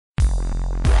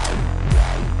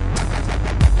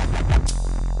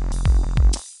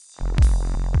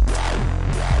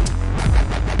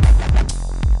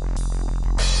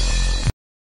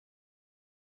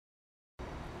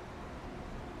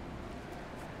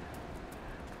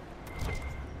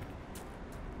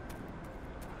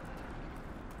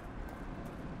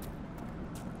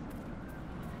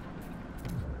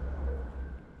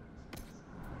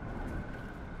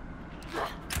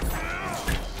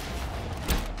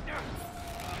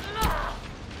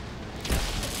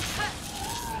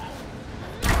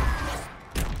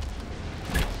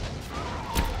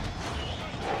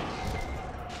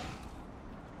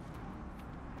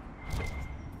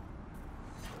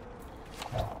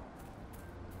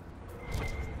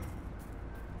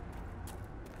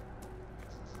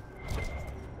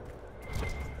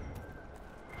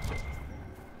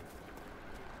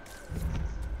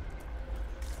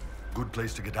good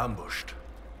place to get ambushed.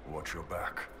 Watch your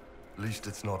back. At least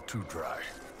it's not too dry.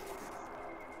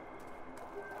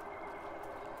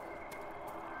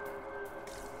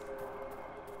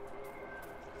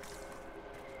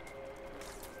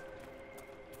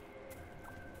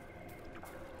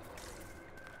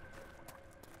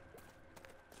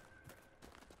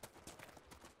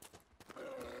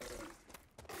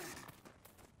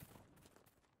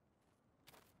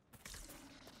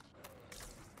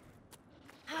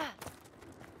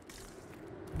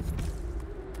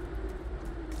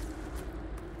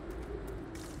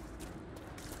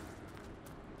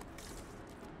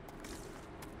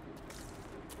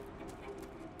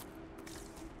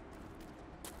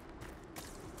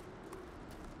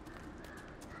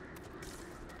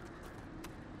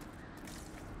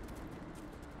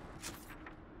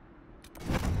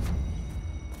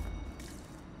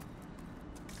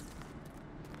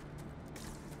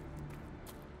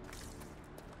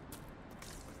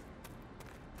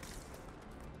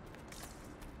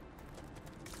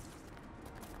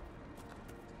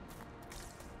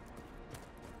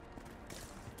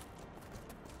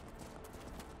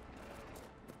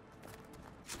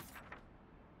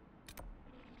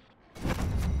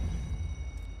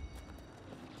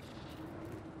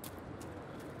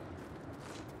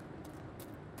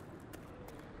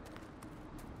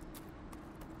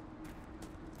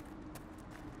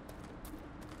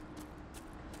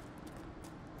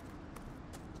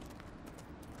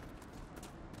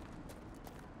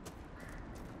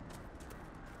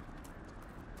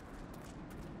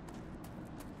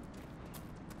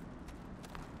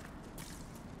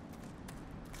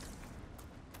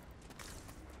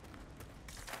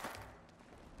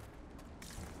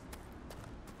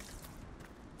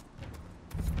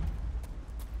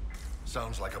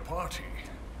 Sounds like a party.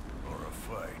 Or a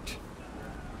fight.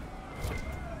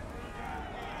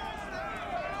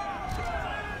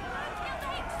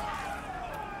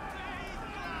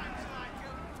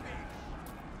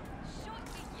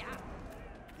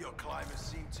 Your climbers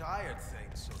seem tired,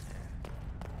 thanks, son.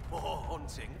 For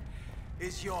hunting,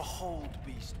 is your hold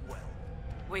beast well?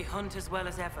 We hunt as well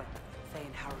as ever,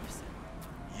 Thane Harrison.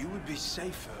 You would be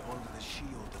safer under the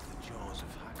shield of the jaws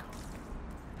of Hakon.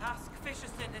 Hask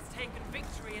Fisherson has taken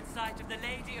victory in sight of the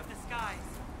Lady of the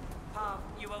Skies. Pav,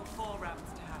 you owe 4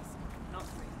 rounds to Hask, not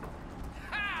 3.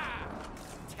 Ha!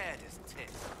 Ted is tit.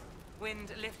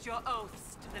 Wind, lift your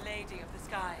oaths to the Lady of the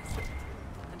Skies,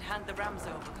 and hand the rams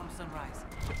over come sunrise.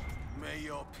 May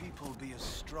your people be as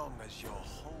strong as your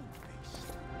hold beast.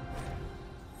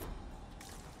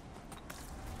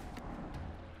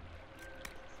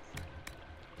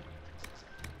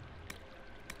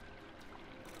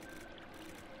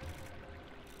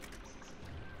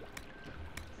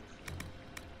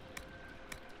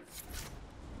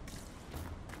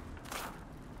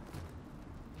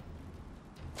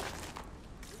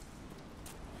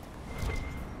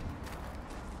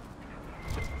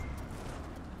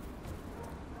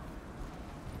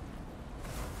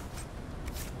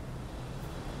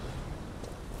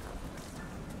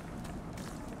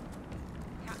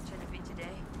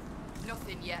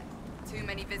 Nothing yet. Too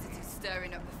many visitors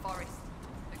stirring up the forest.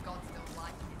 The gods don't like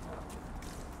it.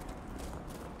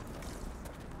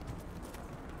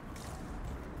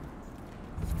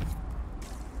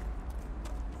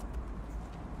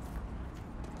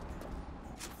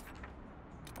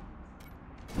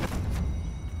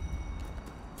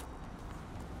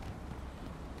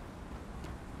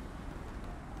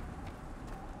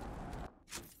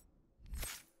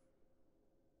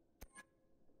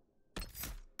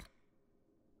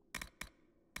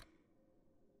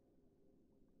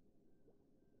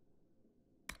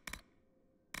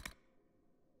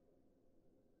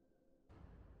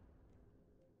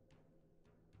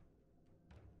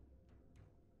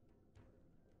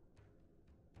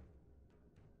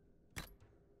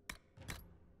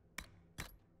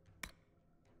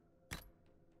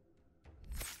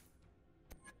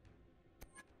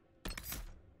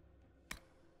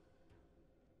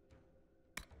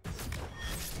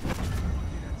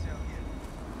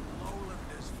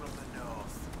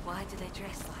 Why do they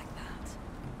dress like that?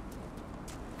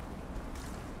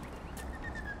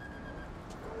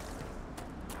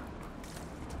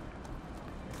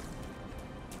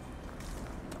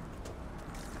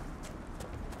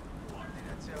 What did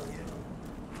I tell you?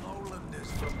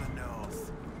 Lowlanders from the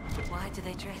north. Why do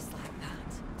they dress like that?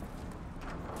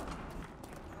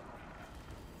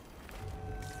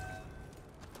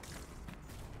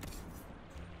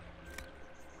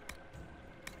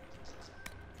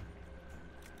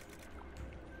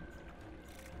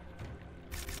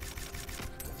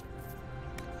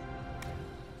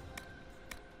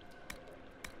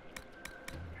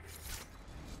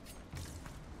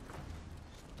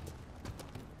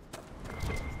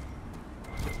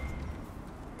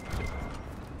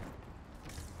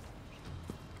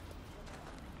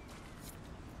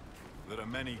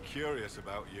 many curious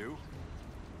about you,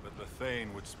 but the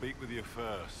Thane would speak with you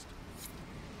first.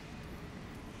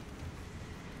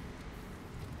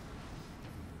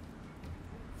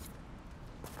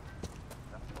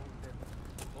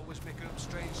 Always picking up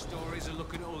strange stories and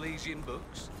looking at Orlesian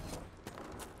books.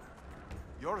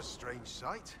 You're a strange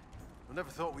sight. I never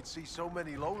thought we'd see so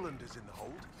many lowlanders in the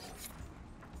hold.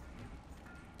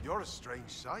 You're a strange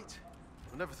sight.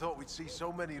 I never thought we'd see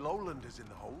so many lowlanders in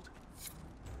the hold.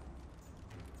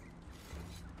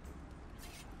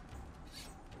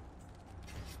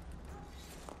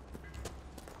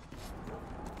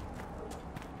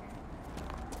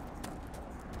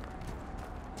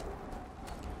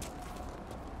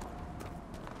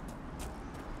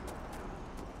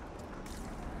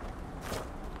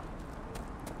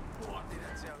 What did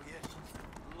I tell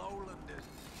you? Lowlanders.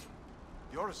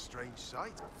 You're a strange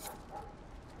sight.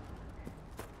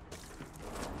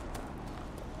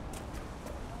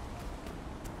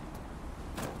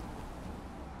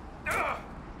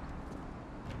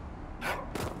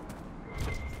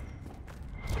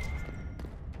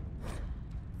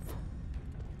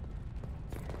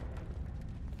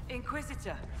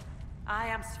 Inquisitor, I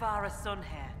am Svara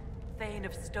Sunhair, Thane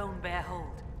of Stonebear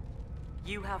Hold.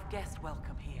 You have guest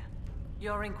welcome here.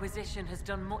 Your Inquisition has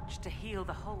done much to heal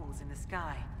the holes in the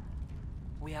sky.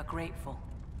 We are grateful.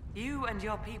 You and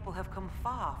your people have come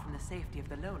far from the safety of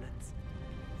the lowlands.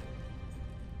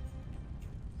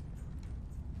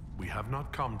 We have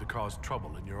not come to cause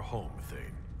trouble in your home,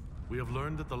 Thane. We have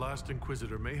learned that the last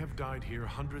Inquisitor may have died here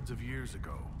hundreds of years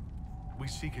ago. We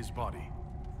seek his body.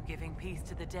 Giving peace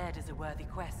to the dead is a worthy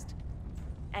quest.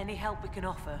 Any help we can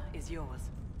offer is yours.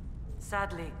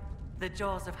 Sadly, the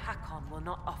Jaws of Hakon will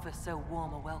not offer so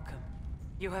warm a welcome.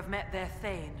 You have met their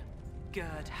Thane,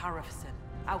 Gerd Harrofson.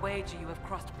 I wager you have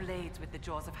crossed blades with the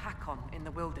Jaws of Hakon in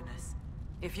the wilderness.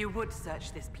 If you would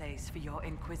search this place for your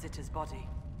Inquisitor's body,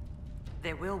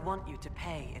 they will want you to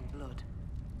pay in blood.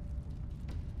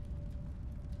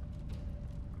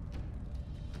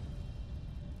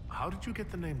 How did you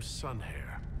get the name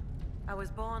Sunhair? I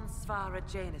was born Svara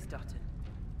Janisdottir.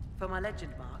 For my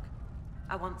legend mark,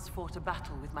 I once fought a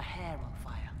battle with my hair on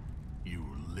fire. You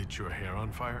lit your hair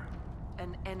on fire?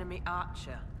 An enemy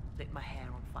archer lit my hair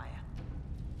on fire.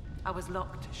 I was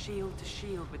locked shield to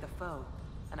shield with a foe,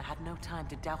 and I had no time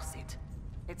to douse it.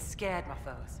 It scared my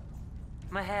foes.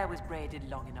 My hair was braided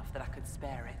long enough that I could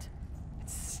spare it. It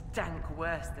stank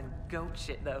worse than goat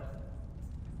shit, though.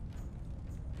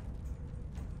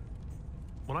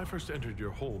 When I first entered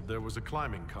your hold, there was a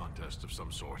climbing contest of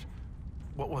some sort.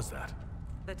 What was that?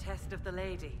 The test of the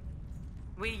lady.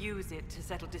 We use it to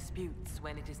settle disputes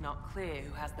when it is not clear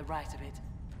who has the right of it.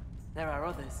 There are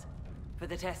others. For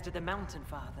the test of the Mountain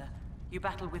Father, you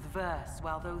battle with verse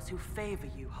while those who favor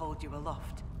you hold you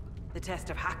aloft. The test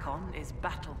of Hakon is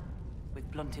battle,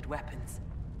 with blunted weapons.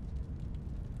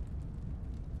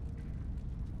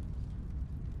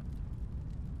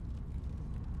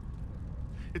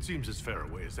 It seems as fair a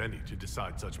way as any to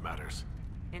decide such matters.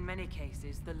 In many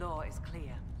cases, the law is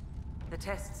clear. The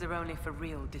tests are only for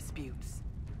real disputes.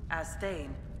 As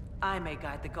Thane, I may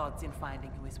guide the gods in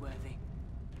finding who is worthy.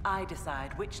 I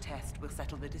decide which test will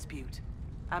settle the dispute.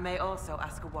 I may also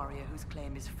ask a warrior whose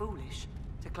claim is foolish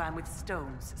to climb with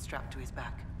stones strapped to his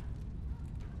back.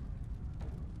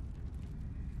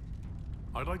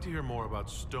 I'd like to hear more about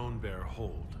Stonebear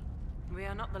Hold. We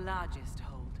are not the largest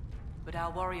hold, but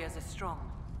our warriors are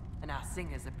strong, and our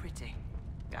singers are pretty.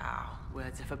 Ah,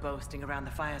 words are for boasting around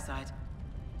the fireside.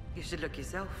 You should look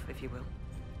yourself, if you will.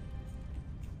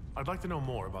 I'd like to know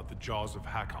more about the Jaws of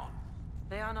Hakon.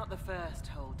 They are not the first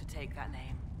hold to take that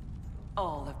name.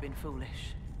 All have been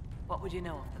foolish. What would you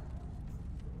know of them?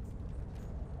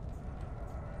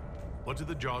 What do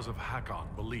the Jaws of Hakon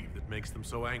believe that makes them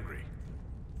so angry?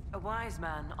 A wise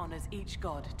man honors each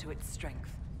god to its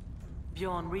strength.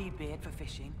 Bjorn Reedbeard for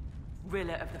fishing,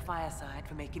 Rilla of the Fireside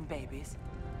for making babies.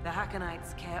 The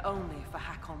Hakonites care only for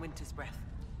Hakon Wintersbreath,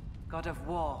 god of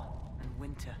war and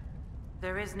winter.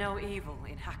 There is no evil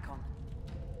in Hakon.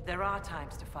 There are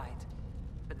times to fight,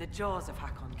 but the Jaws of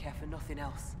Hakon care for nothing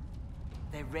else.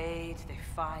 They raid, they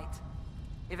fight.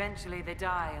 Eventually they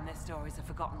die and their stories are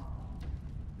forgotten.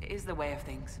 It is the way of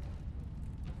things.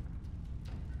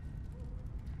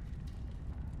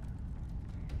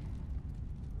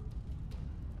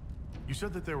 You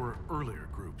said that there were earlier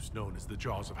groups known as the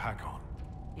Jaws of Hakon.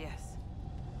 Yes.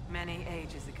 Many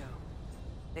ages ago.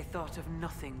 They thought of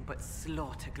nothing but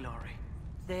slaughter glory.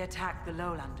 They attacked the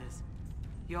lowlanders.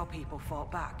 Your people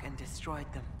fought back and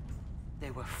destroyed them.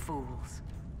 They were fools.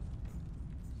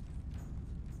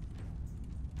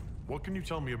 What can you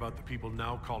tell me about the people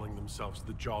now calling themselves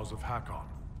the Jaws of Hakon?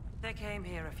 They came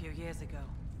here a few years ago,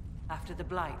 after the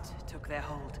Blight took their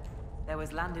hold. There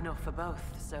was land enough for both,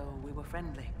 so we were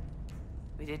friendly.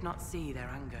 We did not see their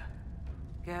anger.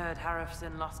 Gerd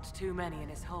Harrison lost too many in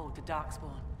his hold to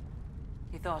Darkspawn.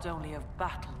 He thought only of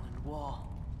battle and war.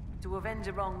 To avenge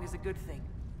a wrong is a good thing,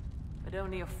 but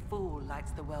only a fool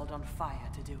lights the world on fire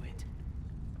to do it.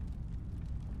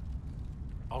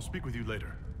 I'll speak with you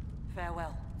later.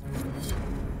 Farewell.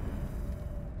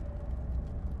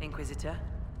 Inquisitor?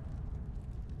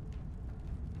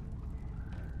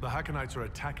 The Hackonites are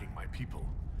attacking my people.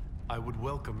 I would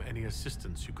welcome any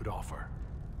assistance you could offer.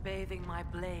 Bathing my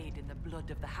blade in the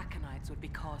blood of the Hackonites would be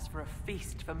cause for a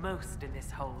feast for most in this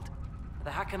hold.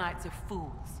 The Hackonites are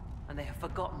fools, and they have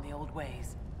forgotten the old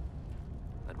ways.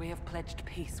 But we have pledged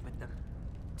peace with them.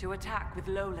 To attack with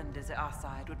lowlanders at our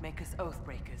side would make us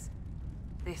oathbreakers.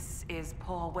 This is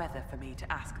poor weather for me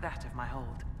to ask that of my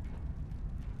hold.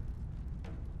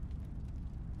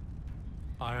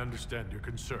 I understand your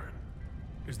concern.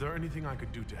 Is there anything I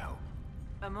could do to help?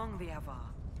 Among the Avar,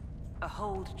 a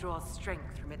hold draws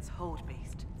strength from its hold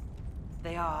beast.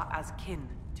 They are as kin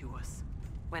to us.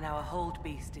 When our hold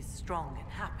beast is strong and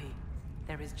happy,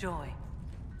 there is joy.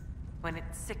 When it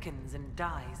sickens and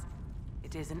dies,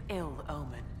 it is an ill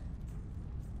omen.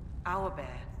 Our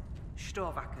bear,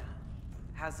 Storvacker,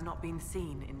 has not been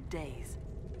seen in days.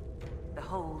 The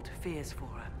hold fears for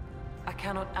her. I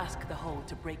cannot ask the hold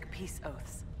to break peace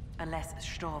oaths unless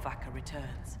Storvacker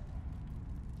returns.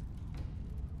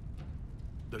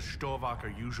 Does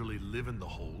Storvacker usually live in the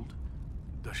hold?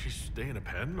 Does she stay in a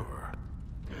pen, or...?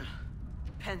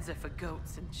 Pens are for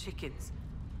goats and chickens,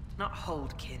 not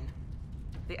hold kin.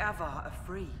 The Avar are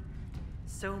free.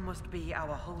 So must be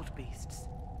our hold beasts.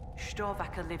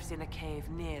 Storvacker lives in a cave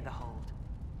near the hold.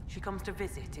 She comes to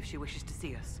visit if she wishes to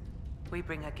see us. We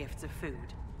bring her gifts of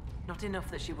food. Not enough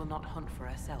that she will not hunt for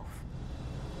herself.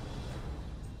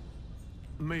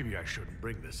 Maybe I shouldn't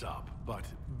bring this up, but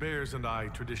bears and I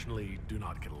traditionally do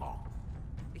not get along.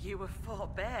 You were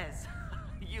fought bears.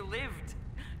 You lived.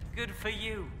 Good for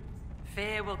you.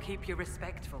 Fear will keep you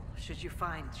respectful should you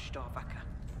find Storvacker.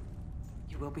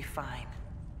 You will be fine.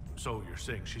 So you're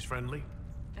saying she's friendly?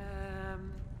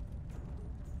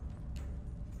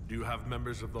 Do you have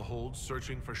members of the hold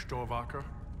searching for Storvacker?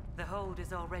 The hold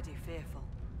is already fearful.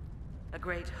 A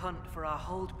great hunt for our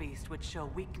hold beast would show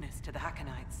weakness to the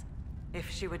Hackonites. If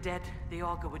she were dead, the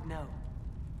Augur would know.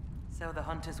 So the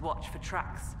hunters watch for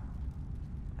tracks.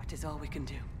 That is all we can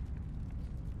do.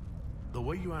 The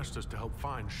way you asked us to help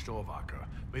find Storvacker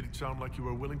made it sound like you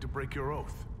were willing to break your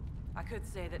oath. I could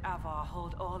say that Avar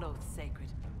hold all oaths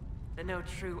sacred. That no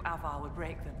true Avar would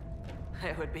break them.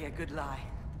 It would be a good lie.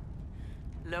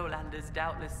 Lowlanders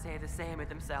doubtless say the same of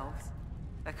themselves.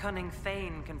 A cunning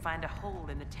Thane can find a hole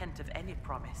in the tent of any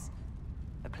promise.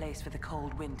 A place for the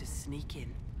cold wind to sneak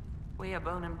in. We are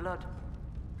bone and blood.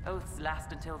 Oaths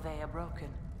last until they are broken.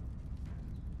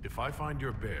 If I find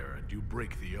your bear and you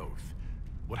break the oath,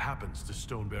 what happens to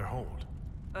Stone Bear Hold?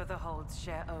 Other holds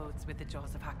share oaths with the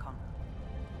Jaws of Hakon.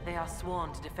 They are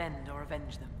sworn to defend or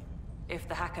avenge them. If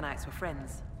the Hackonites were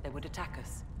friends, they would attack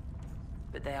us.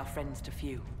 But they are friends to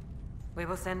few. We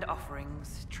will send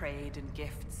offerings, trade, and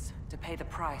gifts to pay the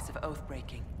price of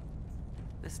oath-breaking.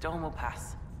 The storm will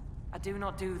pass. I do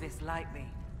not do this lightly,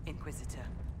 Inquisitor.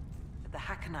 But the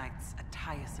Hackonites are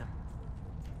tiresome.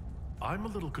 I'm a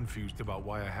little confused about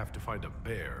why I have to find a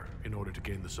bear in order to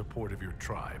gain the support of your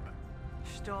tribe.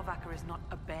 Storvacker is not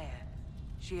a bear.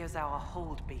 She is our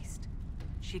hold beast.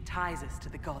 She ties us to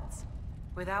the gods.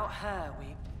 Without her,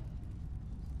 we...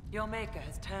 Your maker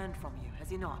has turned from you, has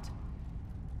he not?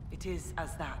 It is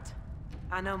as that.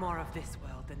 I know more of this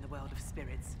world than the world of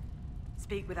spirits.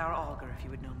 Speak with our Augur if you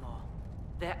would know more.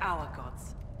 They're our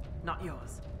gods, not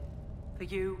yours. For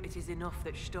you, it is enough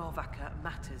that Storvacker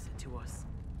matters to us.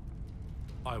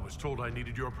 I was told I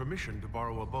needed your permission to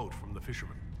borrow a boat from the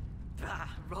fisherman.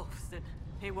 Ah, Rolfson.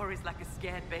 He worries like a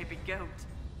scared baby goat.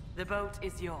 The boat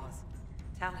is yours.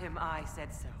 Tell him I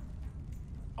said so.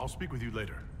 I'll speak with you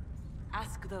later.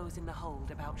 Ask those in the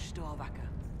hold about Storvacker.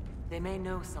 They may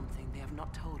know something they have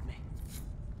not told me.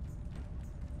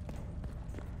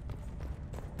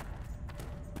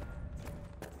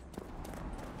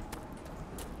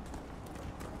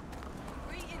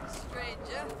 Greetings,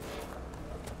 stranger.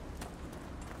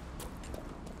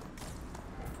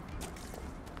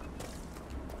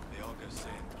 The Augur's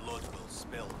saying blood will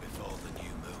spill before the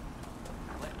new moon.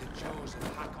 Let the Jaws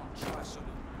of Hakon try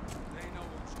something. They know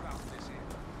who's ground this here.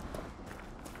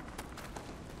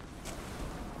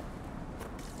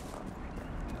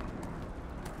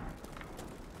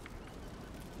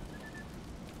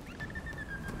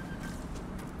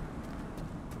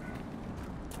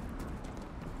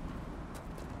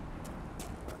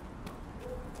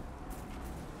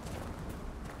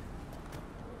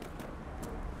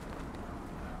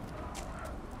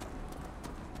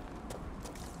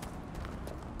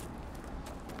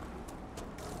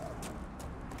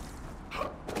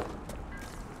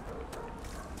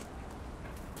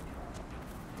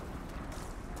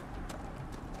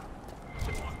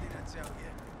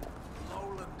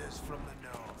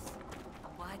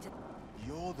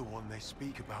 You're the one they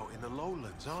speak about in the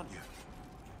lowlands, aren't you?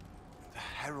 The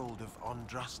Herald of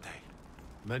Andraste.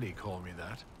 Many call me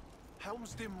that.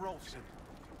 Helmsdim Rolfson.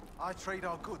 I trade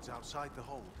our goods outside the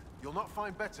hold. You'll not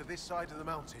find better this side of the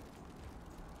mountain.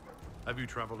 Have you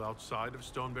traveled outside of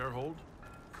Stone Bear Hold?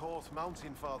 Korth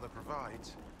Mountain Father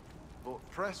provides. But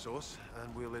press us,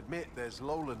 and we'll admit there's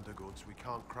lowlander goods we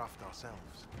can't craft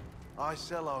ourselves. I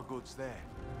sell our goods there.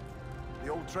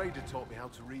 The old trader taught me how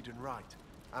to read and write,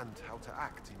 and how to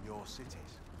act in your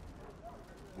cities.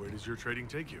 Where does your trading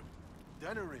take you?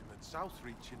 Denerim and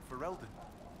Southreach in Ferelden.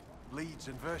 Leeds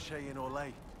and Verchet in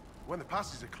Orlais. When the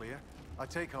passes are clear, I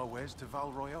take our wares to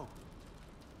Val Royeaux.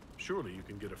 Surely you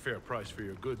can get a fair price for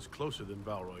your goods closer than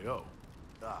Val Royeaux.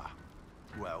 Ah,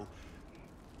 well,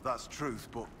 that's truth,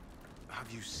 but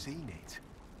have you seen it?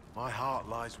 My heart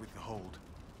lies with the hold,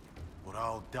 but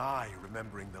I'll die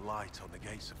remembering the light on the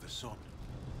gates of the sun.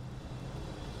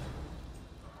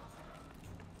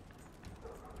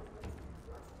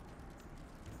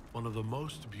 One of the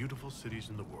most beautiful cities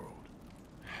in the world.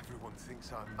 Everyone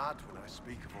thinks I'm mad when I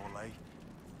speak of Orlais.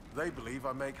 They believe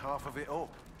I make half of it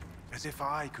up. As if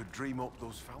I could dream up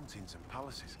those fountains and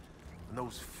palaces, and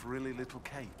those frilly little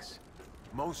cakes.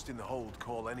 Most in the hold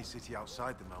call any city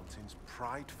outside the mountains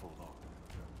prideful,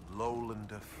 though.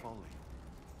 Lowlander folly.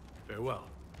 Farewell.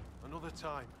 Another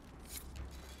time.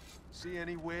 See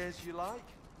any wares you like?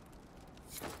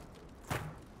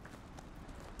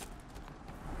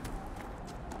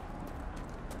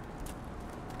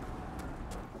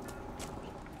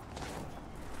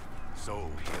 So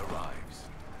he arrives.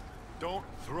 Don't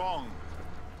throng.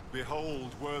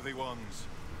 Behold, worthy ones,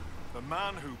 the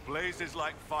man who blazes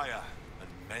like fire and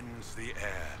mends the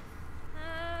air.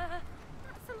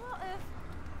 That's a lot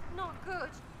of not good.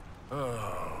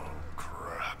 Oh,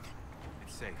 crap.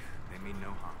 It's safe. They mean no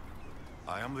harm.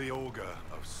 I am the Ogre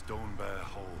of Stonebear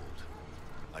Hold.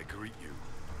 I greet you,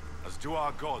 as do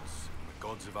our gods and the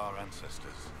gods of our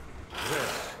ancestors.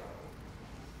 Yes,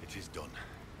 it is done.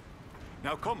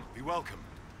 Now come, be welcome.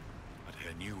 I'd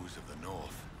hear news of the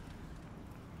north.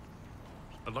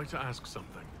 I'd like to ask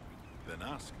something. Then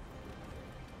ask.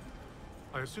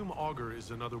 I assume augur is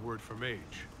another word for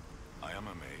mage. I am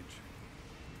a mage.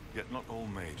 Yet not all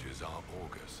mages are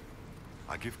augurs.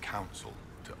 I give counsel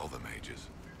to other mages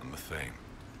and the Thane.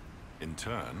 In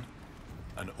turn,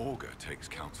 an augur takes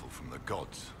counsel from the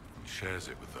gods and shares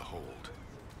it with the hold.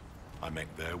 I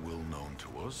make their will known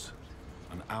to us,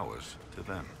 and ours to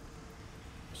them.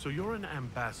 So you're an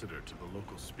ambassador to the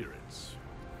local spirits.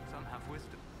 Some have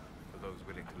wisdom, for those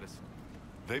willing to listen.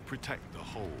 They protect the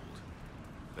hold.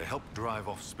 They help drive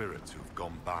off spirits who've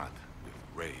gone bad with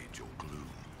rage or gloom.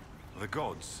 The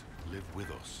gods live with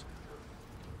us.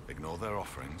 Ignore their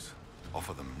offerings,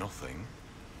 offer them nothing,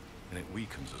 and it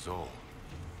weakens us all.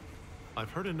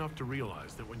 I've heard enough to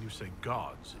realize that when you say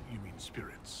gods, you mean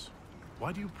spirits.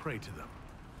 Why do you pray to them?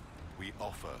 We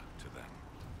offer to them.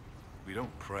 We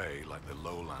don't pray like the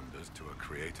lowlanders to a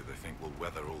creator they think will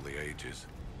weather all the ages.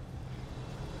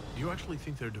 Do you actually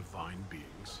think they're divine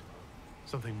beings?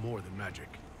 Something more than magic?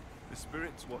 The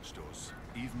spirits watched us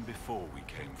even before we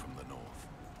came from the north.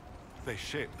 They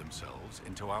shaped themselves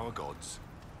into our gods,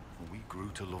 and we grew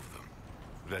to love them.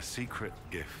 Their secret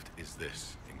gift is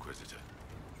this, Inquisitor.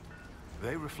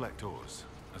 They reflect us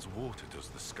as water does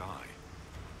the sky.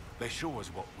 They show us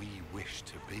what we wish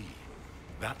to be.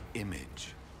 That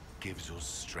image gives us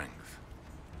strength.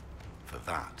 For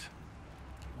that,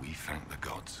 we thank the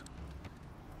gods.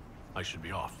 I should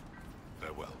be off.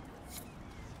 Farewell.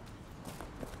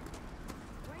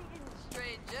 Greetings,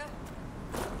 stranger.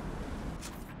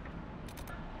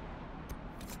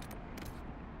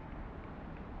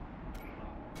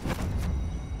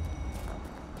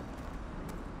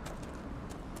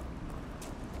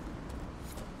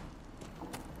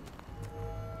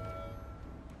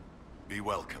 Be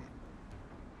welcome.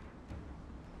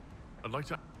 I'd like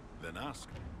to... Then ask.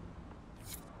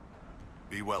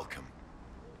 Be welcome.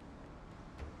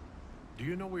 Do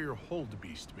you know where your hold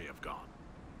beast may have gone?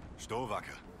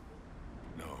 Storvacker?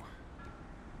 No.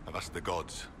 I've asked the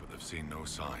gods, but they've seen no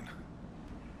sign.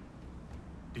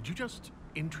 Did you just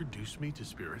introduce me to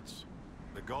spirits?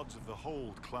 The gods of the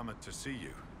hold clamored to see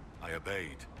you. I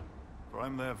obeyed. For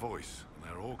I'm their voice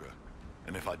and their augur.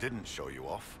 And if I didn't show you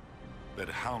off, they'd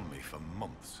hound me for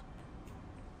months.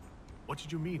 What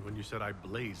did you mean when you said I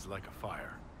blaze like a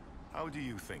fire? How do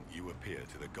you think you appear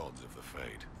to the gods of the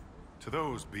Fade? To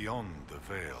those beyond the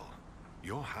veil,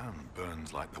 your hand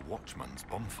burns like the watchman's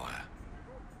bonfire.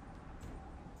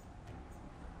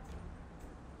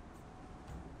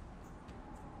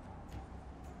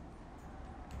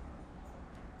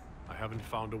 I haven't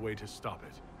found a way to stop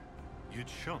it. You'd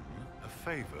shun a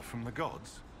favor from the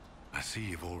gods? I see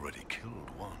you've already killed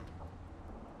one.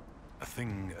 A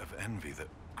thing of envy that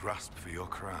grasped for your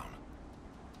crown.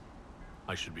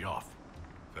 I should be off.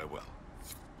 Farewell.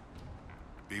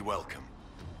 Be welcome.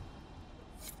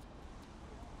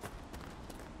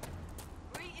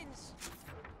 Greetings.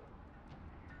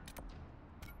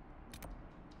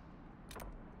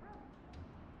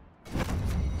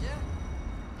 Yeah.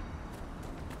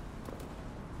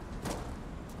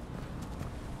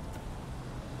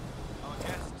 Our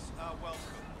guests are welcome.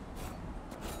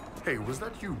 Hey, was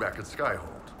that you back at Skyhold?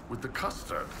 With the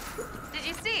custard? Did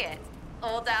you see it?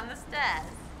 All down the stairs.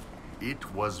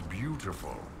 It was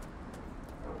beautiful.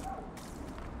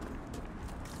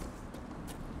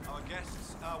 Our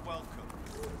guests are welcome.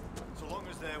 So long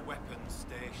as their weapons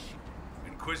stay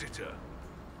Inquisitor,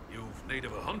 you've need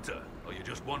of a hunter, or you're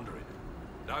just wandering?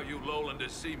 Doubt you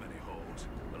lowlanders see many holds,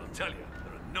 but I'll tell you,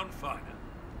 there are none finer.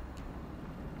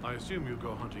 I assume you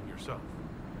go hunting yourself.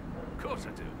 Of course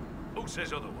I do. Who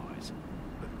says otherwise?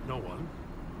 No one.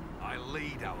 I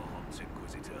lead our hunts,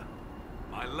 Inquisitor.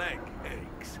 My leg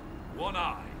aches. One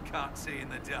eye can't see in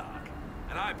the dark.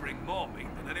 And I bring more meat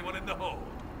than anyone in the hold.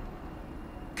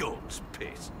 God's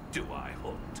piss, do I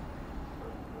hunt?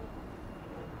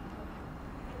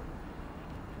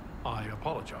 I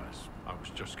apologize. I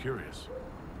was just curious.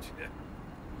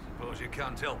 Suppose you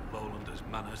can't help lowlanders'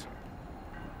 manners.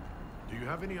 Do you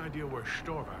have any idea where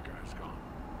Storvacker has gone?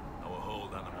 Our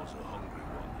hold animal's a hungry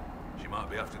one. She might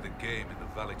be after the game in the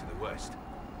valley to the west.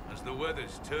 As the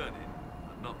weather's turning,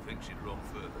 I'd not think she'd roam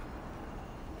further.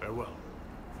 Farewell.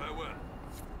 Farewell.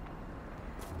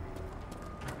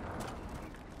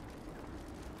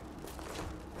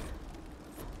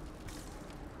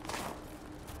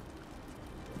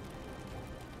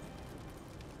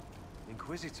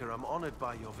 Inquisitor, I'm honored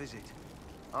by your visit.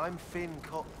 I'm Finn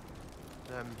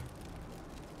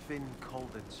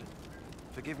Coldenson.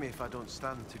 Forgive me if I don't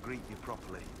stand to greet you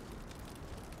properly.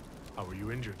 How were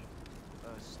you injured?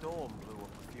 A storm blew up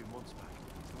a few months back.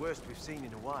 It's the worst we've seen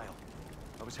in a while.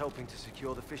 I was helping to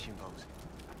secure the fishing boat.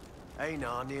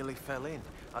 Einar nearly fell in.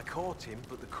 I caught him,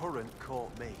 but the current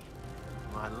caught me.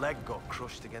 My leg got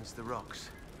crushed against the rocks.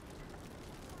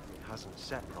 It hasn't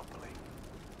set properly.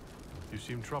 You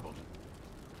seem troubled.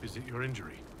 Is it your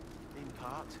injury? In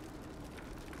part.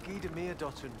 Gyda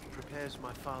Myrdotten prepares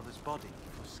my father's body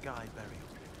for sky burial.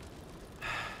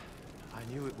 I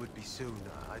knew it would be soon.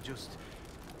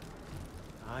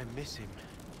 I miss him.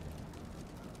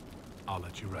 I'll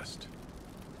let you rest.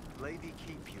 Lady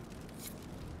keep you.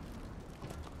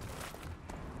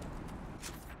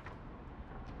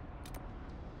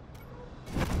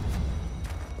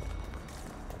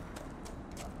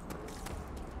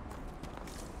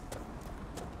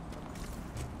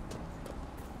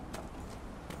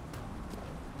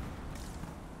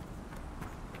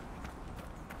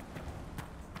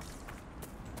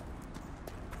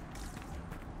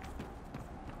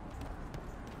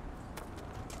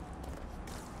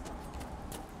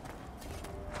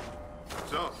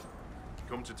 So,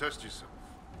 come to test yourself.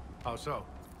 How so?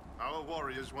 Our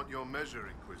warriors want your measure,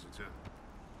 Inquisitor.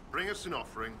 Bring us an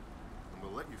offering, and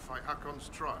we'll let you fight Hakon's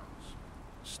trials.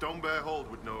 Stonebear Hold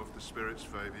would know if the spirits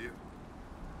favor you.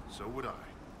 So would I.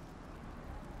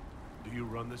 Do you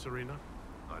run this arena?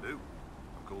 I do.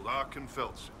 I'm called Arkan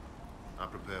Feltz. I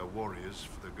prepare warriors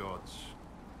for the gods.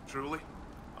 Truly,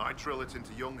 I drill it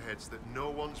into young heads that no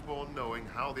one's born knowing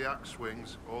how the axe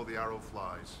swings or the arrow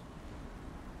flies.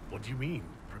 What do you mean,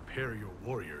 prepare your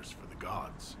warriors for the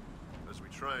gods? As we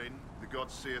train, the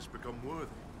gods see us become worthy.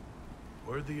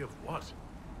 Worthy of what?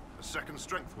 A second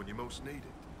strength when you most need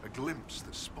it. A glimpse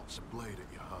that spots a blade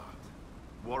at your heart.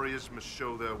 Warriors must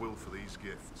show their will for these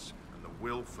gifts, and the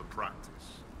will for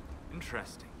practice.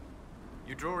 Interesting.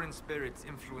 You draw in spirits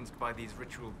influenced by these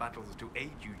ritual battles to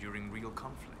aid you during real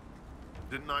conflict.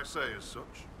 Didn't I say as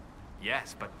such?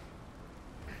 Yes, but...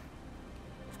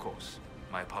 Of course.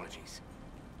 My apologies.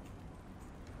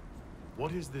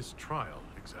 What is this trial,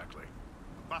 exactly?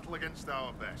 A battle against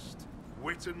our best.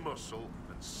 Wit and muscle,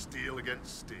 and steel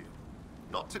against steel.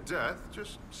 Not to death,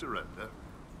 just surrender.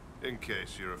 In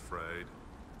case you're afraid.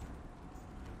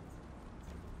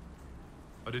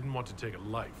 I didn't want to take a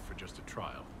life for just a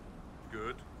trial.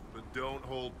 Good, but don't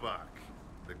hold back.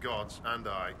 The gods and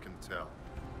I can tell.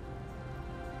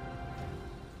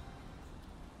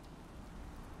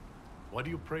 Why do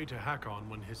you pray to Hakon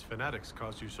when his fanatics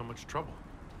cause you so much trouble?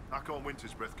 Hakon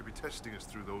Wintersbreath could be testing us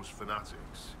through those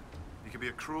fanatics. He can be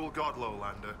a cruel god,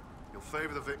 Lowlander. He'll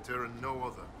favor the victor and no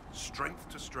other. Strength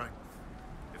to strength.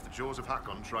 If the jaws of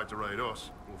Hakon tried to raid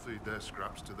us, we'll feed their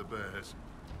scraps to the bears.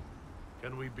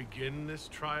 Can we begin this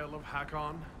trial of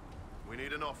Hakon? We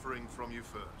need an offering from you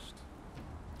first,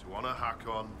 to honor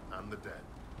Hakon and the dead.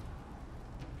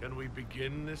 Can we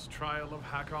begin this trial of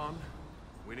Hakon?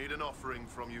 We need an offering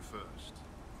from you first,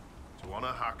 to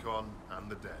honor Hakon and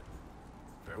the dead.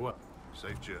 Farewell.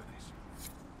 Safe journeys.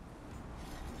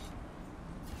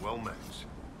 Well met.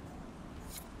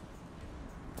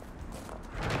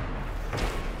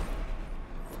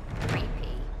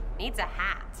 Creepy. Needs a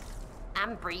hat.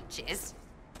 And breeches.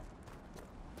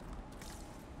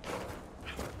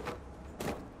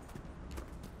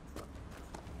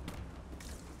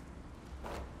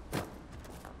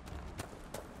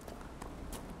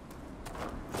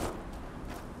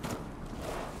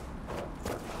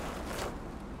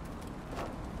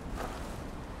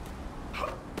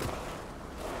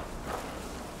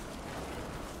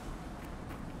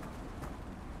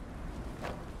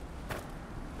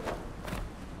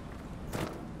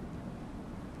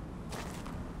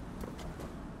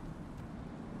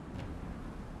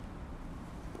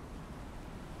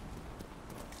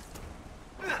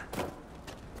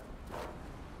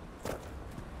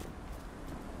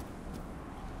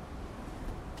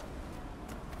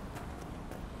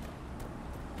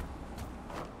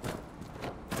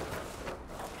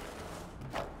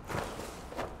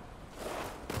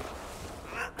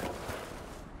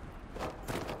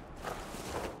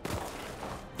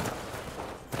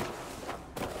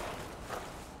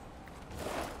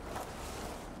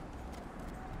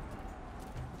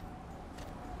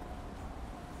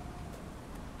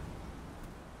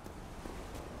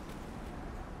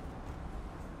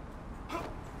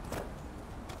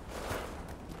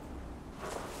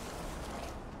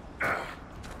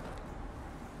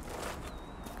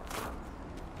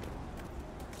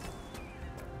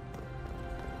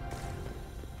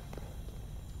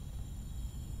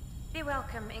 Be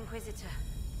welcome, Inquisitor.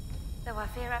 Though I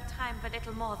fear I've time for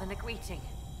little more than a greeting.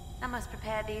 I must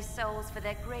prepare these souls for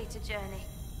their greater journey,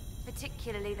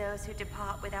 particularly those who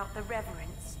depart without the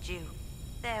reverence due.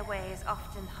 Their way is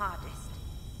often hardest.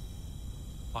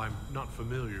 I'm not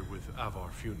familiar with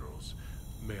Avar funerals.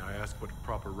 May I ask what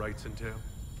proper rites entail?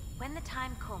 When the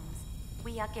time comes,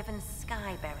 we are given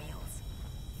sky burials.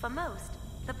 For most,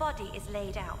 the body is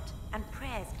laid out and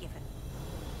prayers given.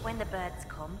 When the birds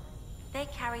come, they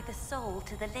carry the soul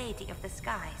to the Lady of the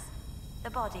Skies. The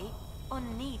body,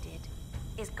 unneeded,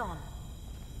 is gone.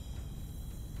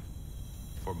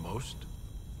 For most?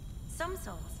 Some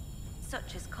souls,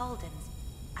 such as Calden's,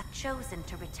 are chosen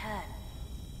to return.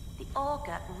 The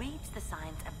augur reads the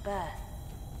signs of birth.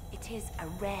 It is a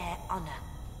rare honor.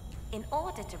 In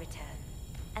order to return,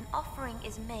 an offering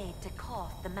is made to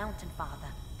Korth the Mountain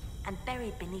Father and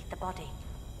buried beneath the body.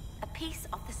 A piece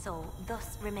of the soul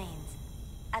thus remains,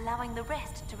 allowing the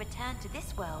rest to return to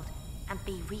this world and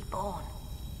be reborn.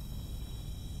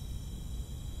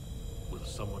 Will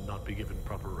someone not be given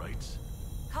proper rites?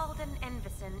 Calden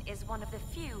Enverson is one of the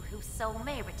few whose soul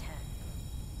may return.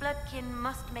 Bloodkin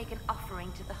must make an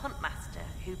offering to the Huntmaster,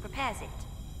 who prepares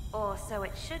it. Or so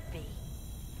it should be.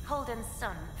 Calden's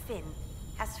son, Finn,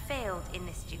 has failed in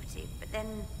this duty, but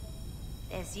then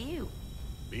there's you.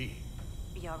 Me?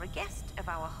 You're a guest of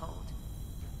our hold.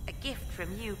 A gift from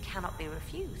you cannot be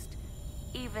refused.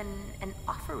 Even an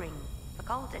offering for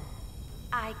Calden.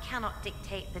 I cannot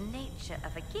dictate the nature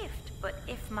of a gift, but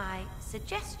if my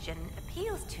suggestion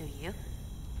appeals to you,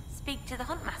 speak to the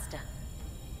Huntmaster.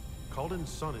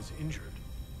 Calden's son is injured.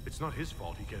 It's not his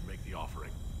fault he can't make the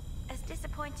offering. As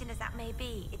disappointing as that may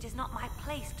be, it is not my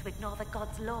place to ignore the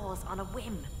gods' laws on a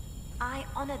whim. I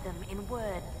honor them in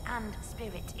word and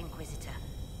spirit, Inquisitor.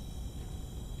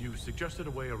 You suggested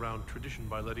a way around tradition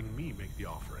by letting me make the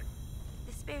offering.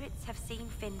 The spirits have seen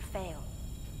Finn fail.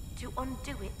 To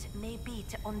undo it may be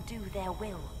to undo their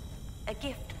will. A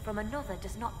gift from another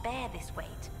does not bear this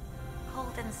weight.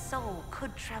 Calden's soul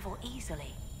could travel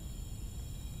easily.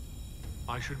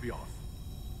 I should be off.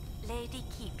 Lady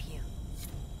keep you.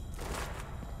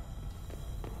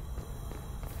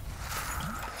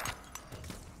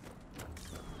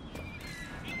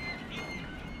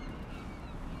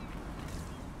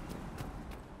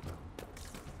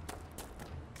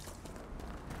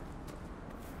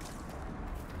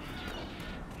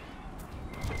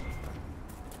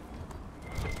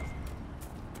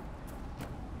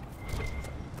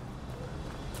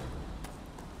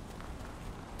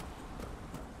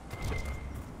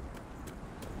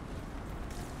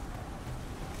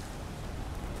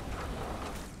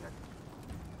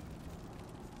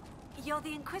 You're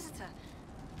the Inquisitor.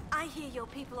 I hear your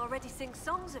people already sing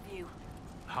songs of you.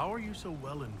 How are you so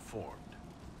well informed?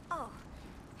 Oh,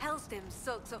 Hellstim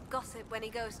soaks up gossip when he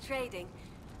goes trading.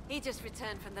 He just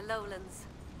returned from the lowlands.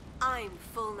 I'm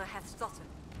Fulna Hethstotten.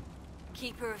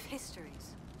 Keeper of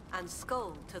histories, and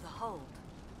Skald to the hold.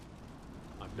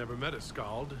 I've never met a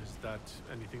Skald. Is that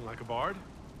anything like a bard?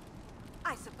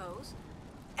 I suppose.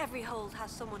 Every hold has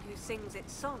someone who sings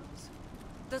its songs.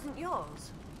 Doesn't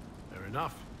yours? Fair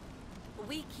enough.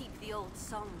 We keep the old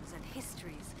songs and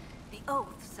histories, the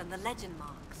oaths and the legend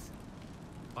marks.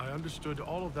 I understood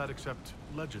all of that except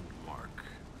legend mark.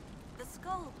 The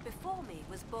Skald before me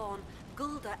was born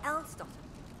Gulda Elsdotter.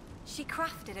 She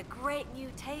crafted a great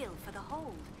new tale for the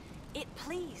hold. It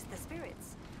pleased the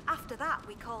spirits. After that,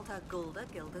 we called her Gulda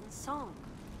Gildan's Song.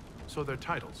 So they're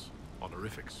titles,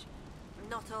 honorifics.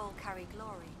 Not all carry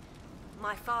glory.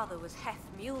 My father was Heth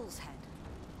Mule's head.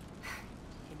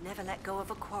 He never let go of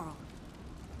a quarrel.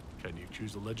 Can you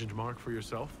choose a legend mark for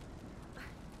yourself?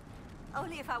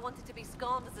 Only if I wanted to be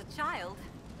scorned as a child.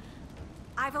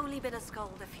 I've only been a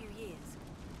Skald a few years.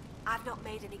 I've not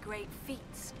made any great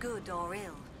feats, good or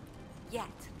ill. Yet.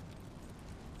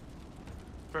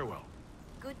 Farewell.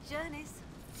 Good journeys.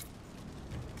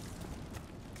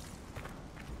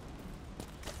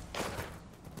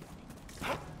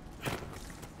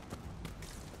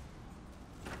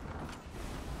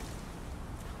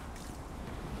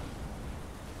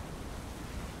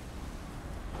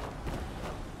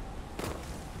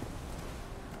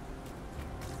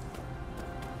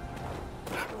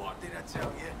 What did I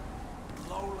tell you?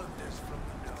 Lowlanders from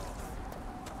the north.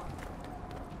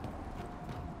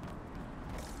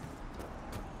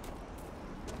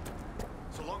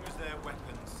 So long as their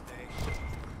weapons stay.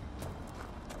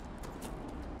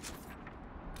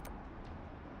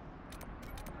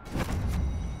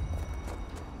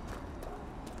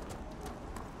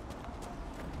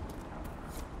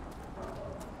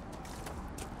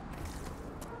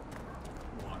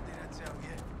 What did I tell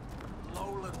you?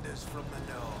 Lowlanders from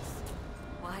the north.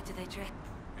 Why do they drip?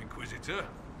 Inquisitor?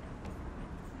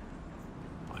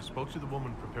 I spoke to the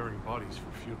woman preparing bodies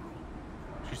for funeral.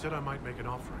 She said I might make an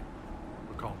offering.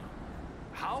 Recall her.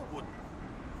 How would...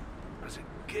 As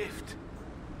a gift?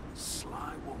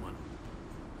 Sly woman.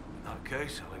 In that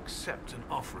case, I'll accept an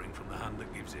offering from the hand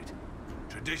that gives it.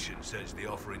 Tradition says the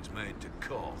offering's made to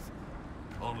Koth.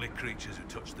 Only creatures who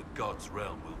touch the god's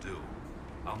realm will do.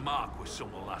 I'll mark where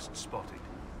some were last spotted.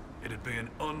 It'd be an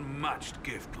unmatched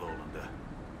gift, Lowlander.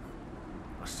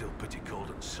 I still pity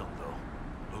Colden's son,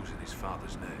 though, losing his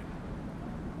father's name.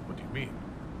 What do you mean?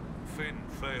 Finn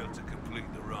failed to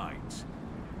complete the rites.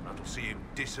 That'll see him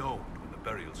disowned when the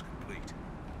burial's complete.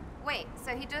 Wait,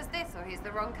 so he does this or he's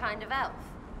the wrong kind of elf?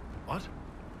 What?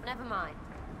 Never mind.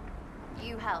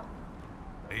 You help.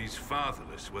 He's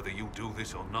fatherless whether you do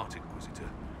this or not, Inquisitor.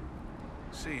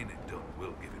 Seeing it done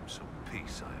will give him some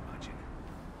peace, I imagine.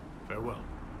 Farewell.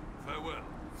 Farewell.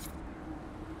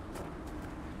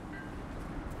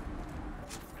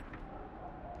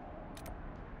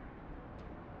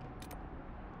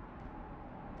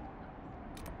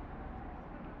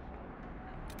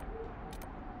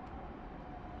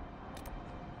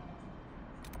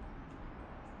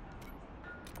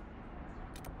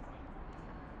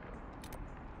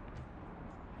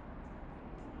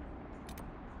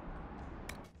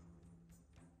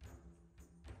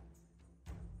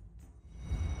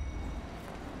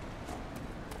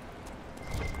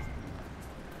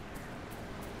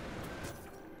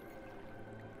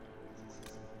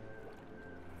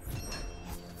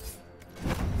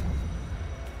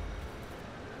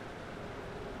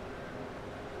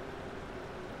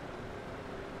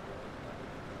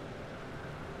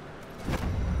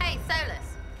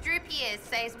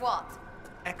 Says what?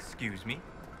 Excuse me?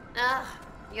 Ugh,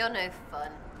 you're no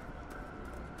fun.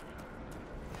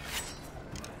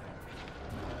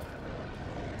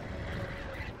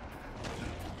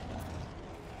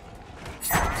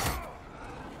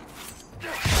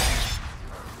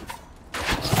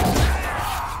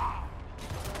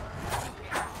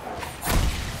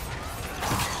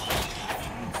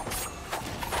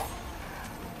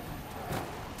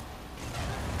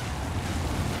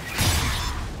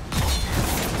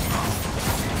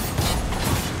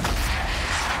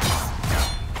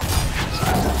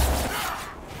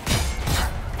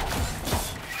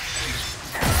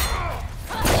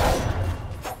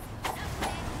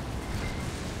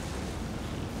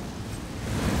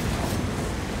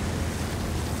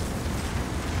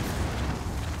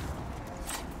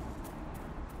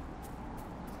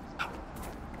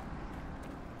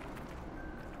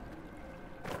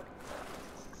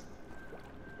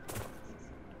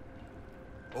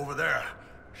 Over there.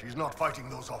 She's not fighting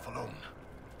those off alone.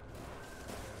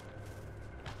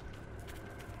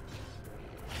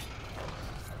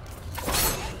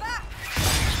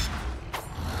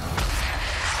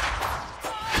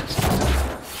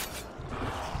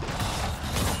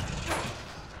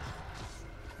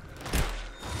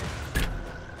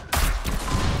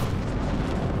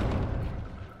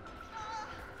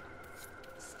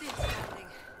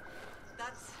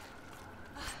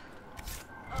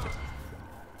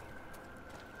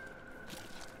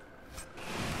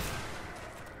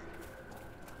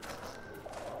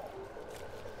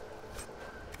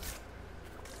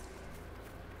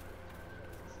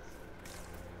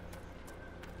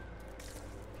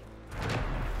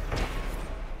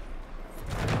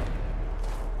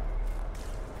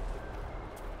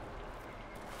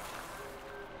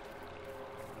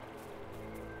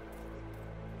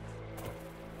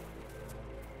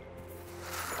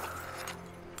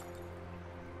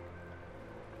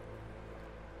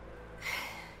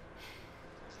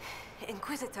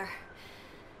 Inquisitor.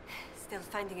 Still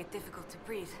finding it difficult to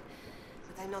breathe,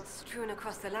 but I'm not strewn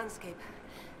across the landscape,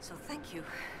 so thank you.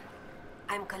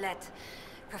 I'm Colette,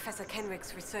 Professor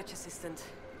Kenrick's research assistant.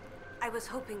 I was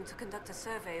hoping to conduct a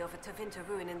survey of a Tevinter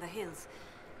ruin in the hills.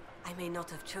 I may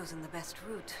not have chosen the best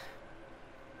route.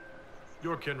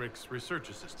 You're Kenrick's research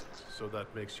assistant, so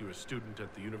that makes you a student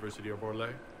at the University of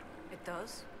Orlais? It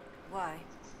does? Why?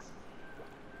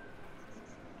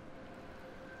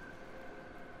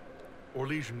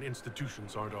 Orlesian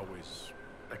institutions aren't always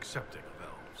accepting of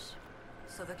elves.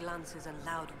 So the glances and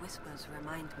loud whispers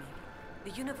remind me.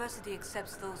 The university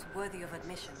accepts those worthy of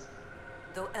admission,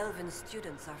 though elven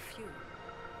students are few.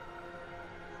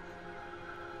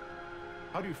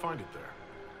 How do you find it there?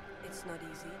 It's not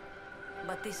easy,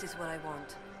 but this is what I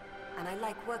want. And I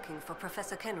like working for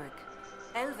Professor Kenrick.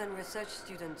 Elven research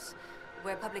students,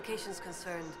 where publications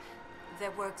concerned,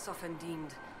 their work's often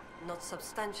deemed not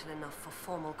substantial enough for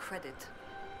formal credit.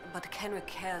 But Kenrick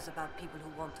cares about people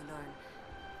who want to learn.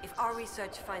 If our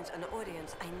research finds an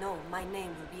audience, I know my name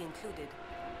will be included.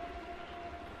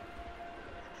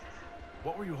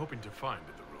 What were you hoping to find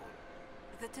at the ruin?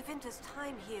 The Tevinter's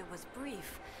time here was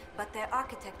brief, but their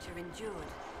architecture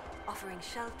endured, offering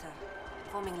shelter,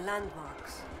 forming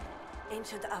landmarks.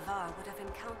 Ancient Avar would have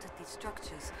encountered these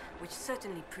structures, which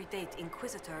certainly predate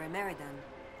Inquisitor Emeridan.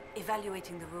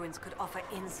 Evaluating the ruins could offer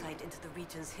insight into the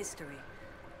region's history,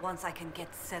 once I can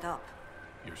get set up.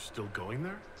 You're still going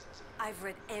there? I've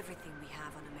read everything we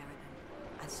have on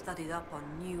Emeridan, and studied up on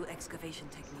new excavation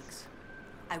techniques.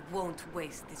 I won't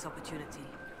waste this opportunity.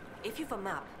 If you've a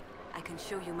map, I can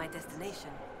show you my destination,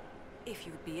 if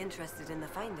you'd be interested in the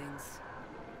findings.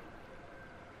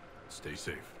 Stay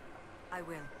safe. I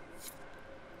will.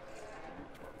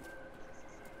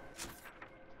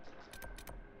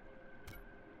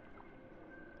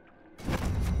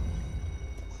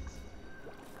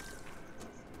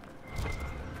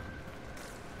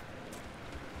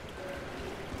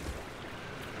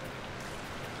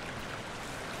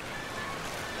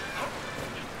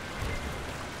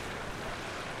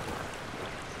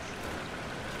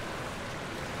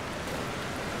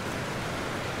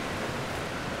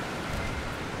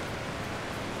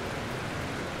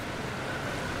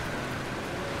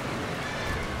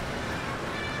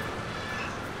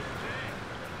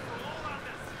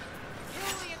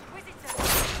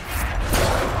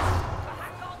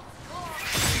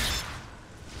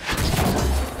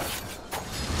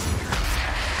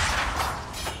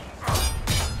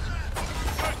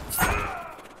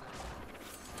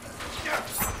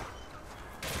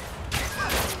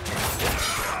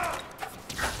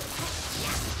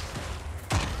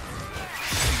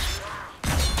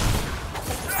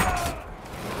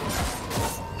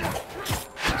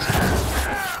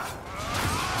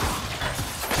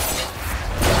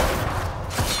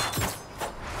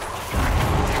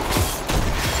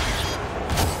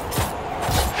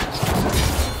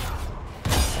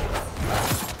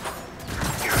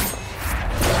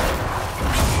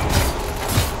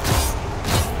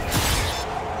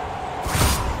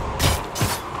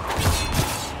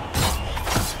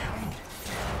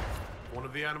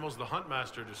 Animals the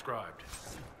Huntmaster described.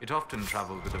 It often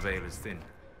traveled with the veil as thin.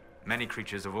 Many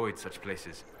creatures avoid such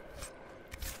places.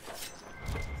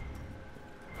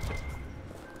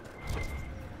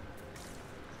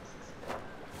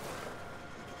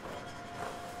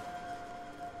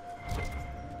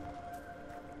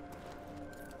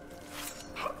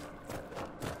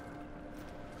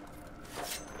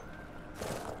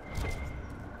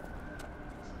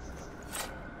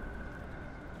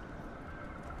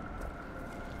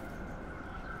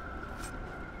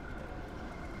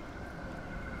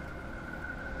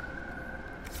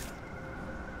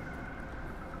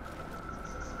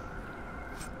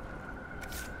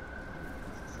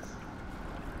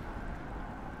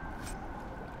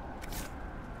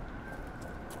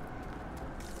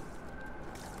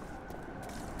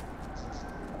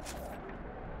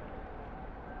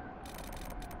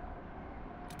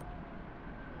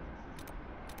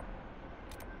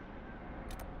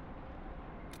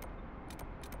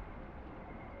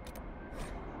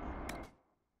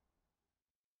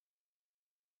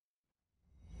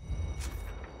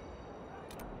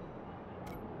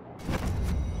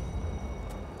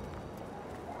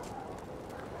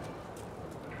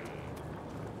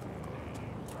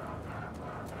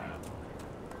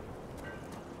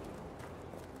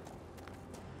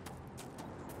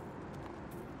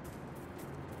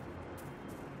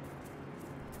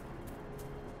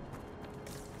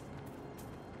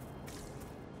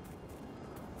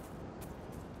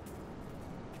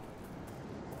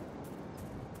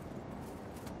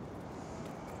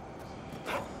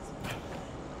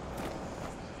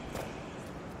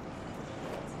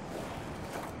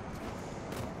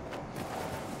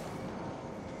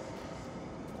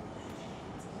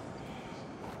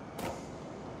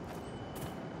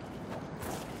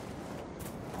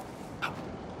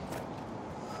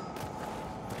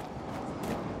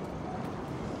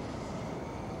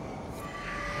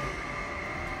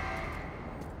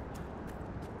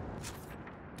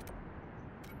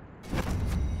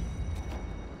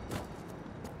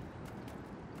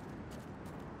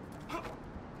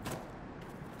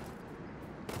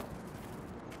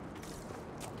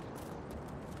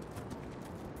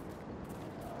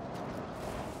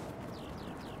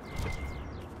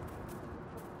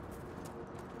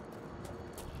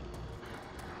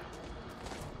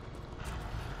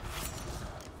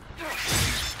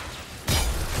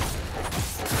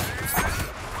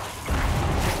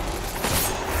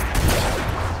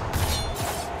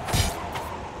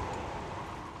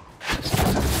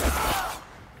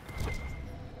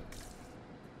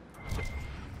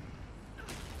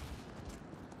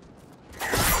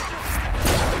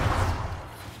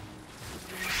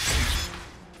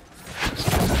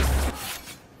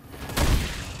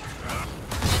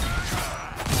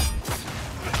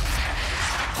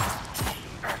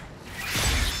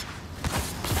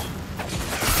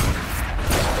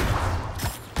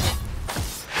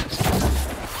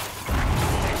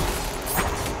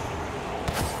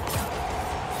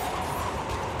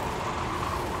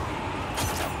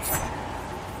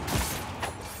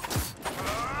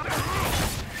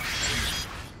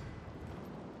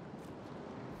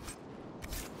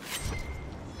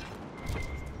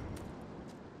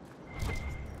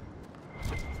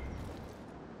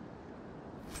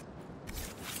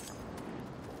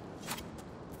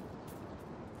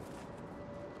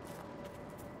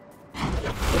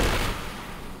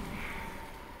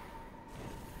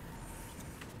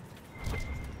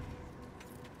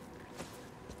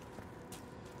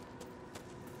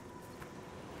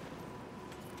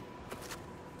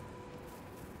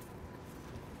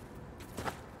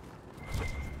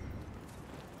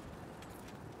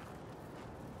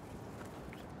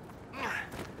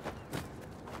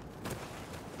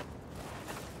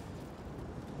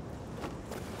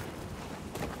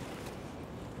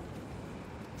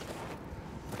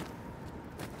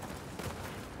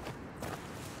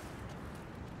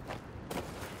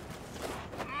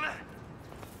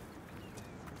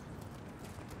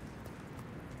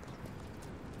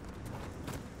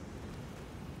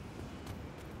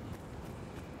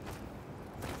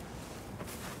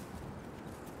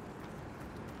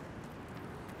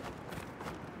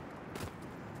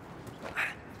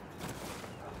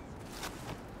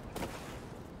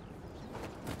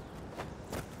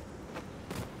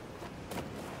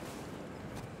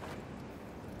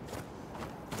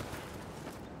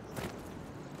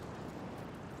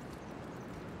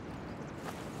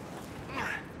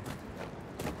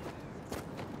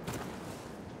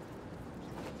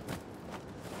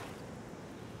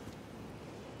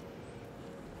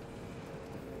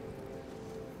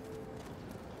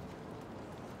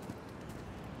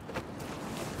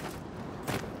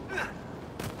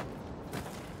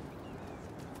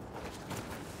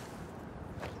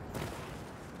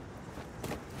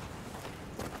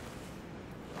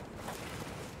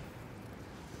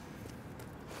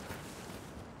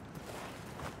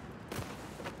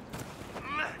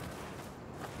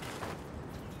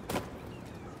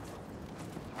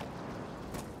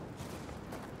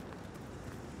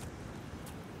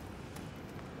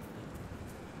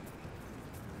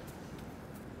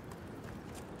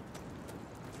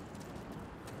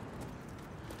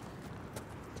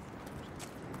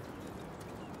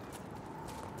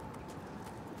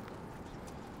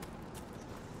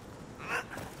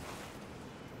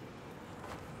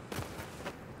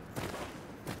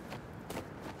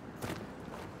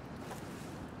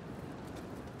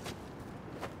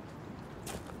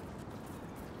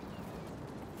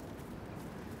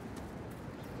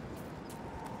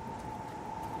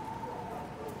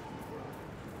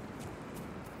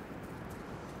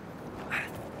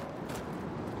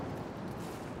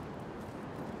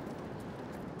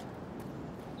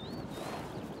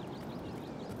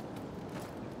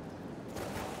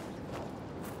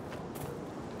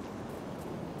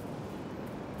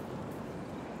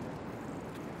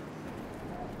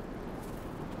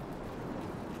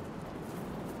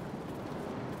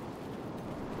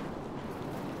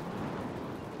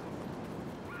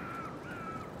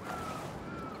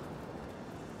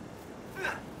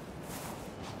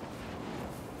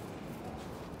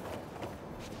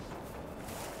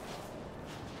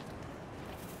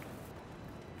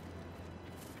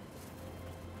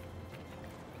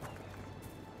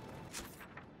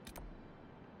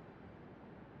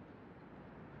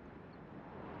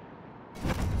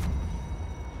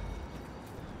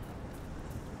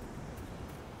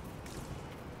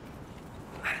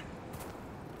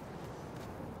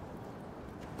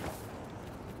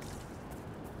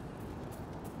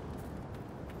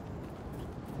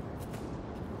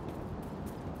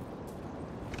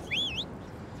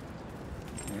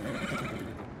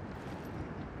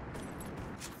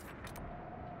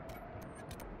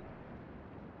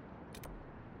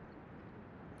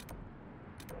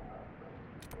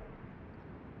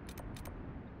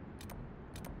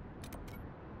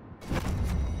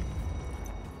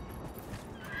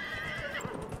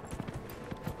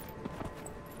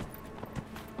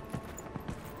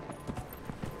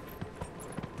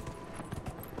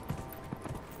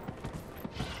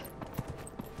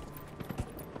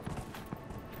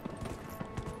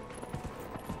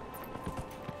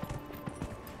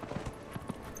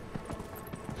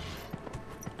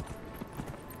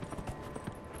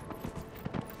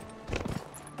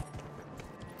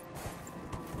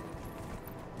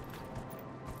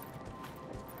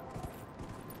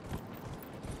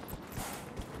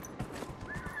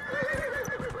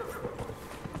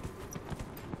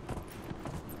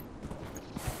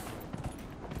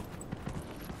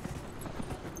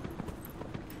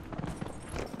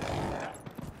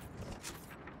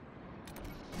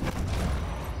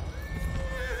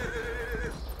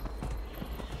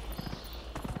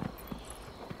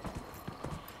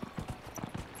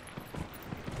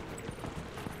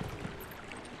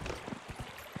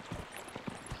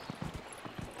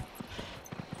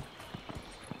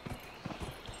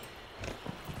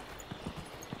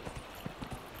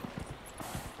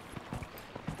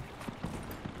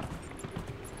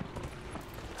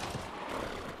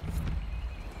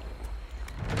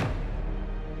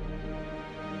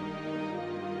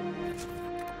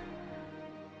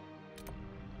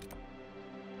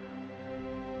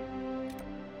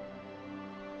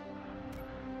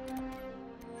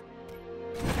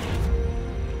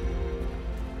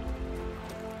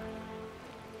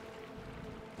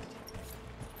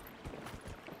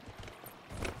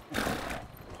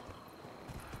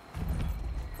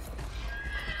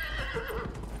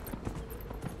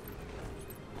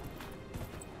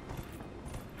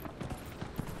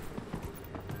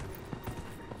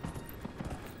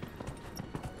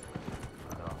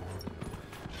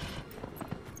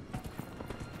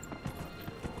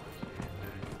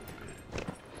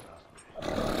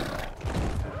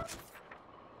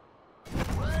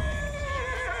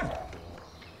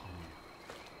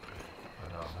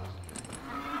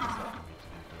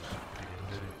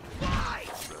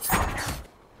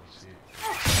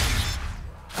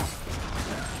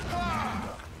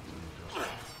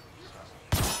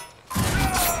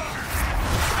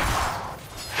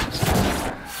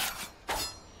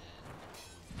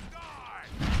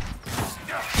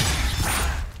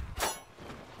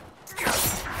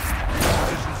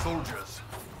 soldiers.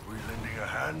 We lending a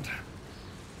hand?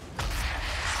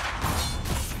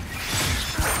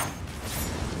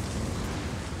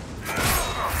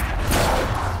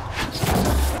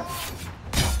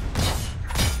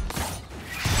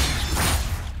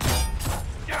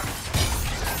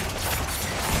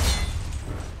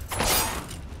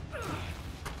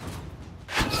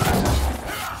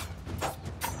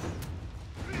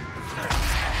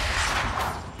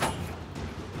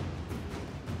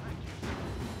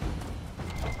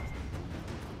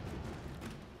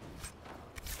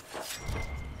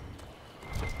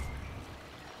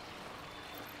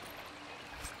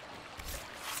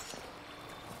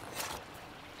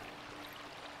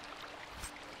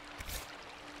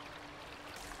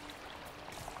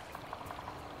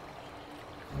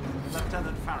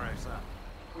 Lieutenant Farrow, sir.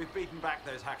 We've beaten back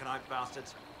those Haconite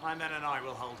bastards. My men and I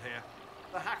will hold here.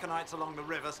 The Haconites along the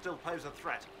river still pose a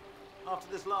threat. After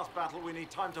this last battle, we need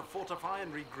time to fortify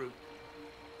and regroup.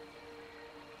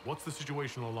 What's the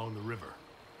situation along the river?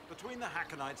 Between the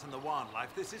Haconites and the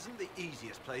wildlife, this isn't the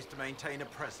easiest place to maintain a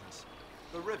presence.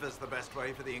 The river's the best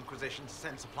way for the Inquisition to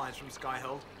send supplies from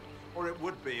Skyhold, or it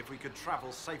would be if we could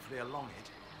travel safely along it.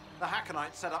 The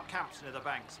Haconites set up camps near the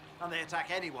banks, and they attack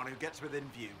anyone who gets within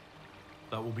view.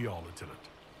 That will be all, Lieutenant.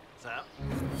 Sir?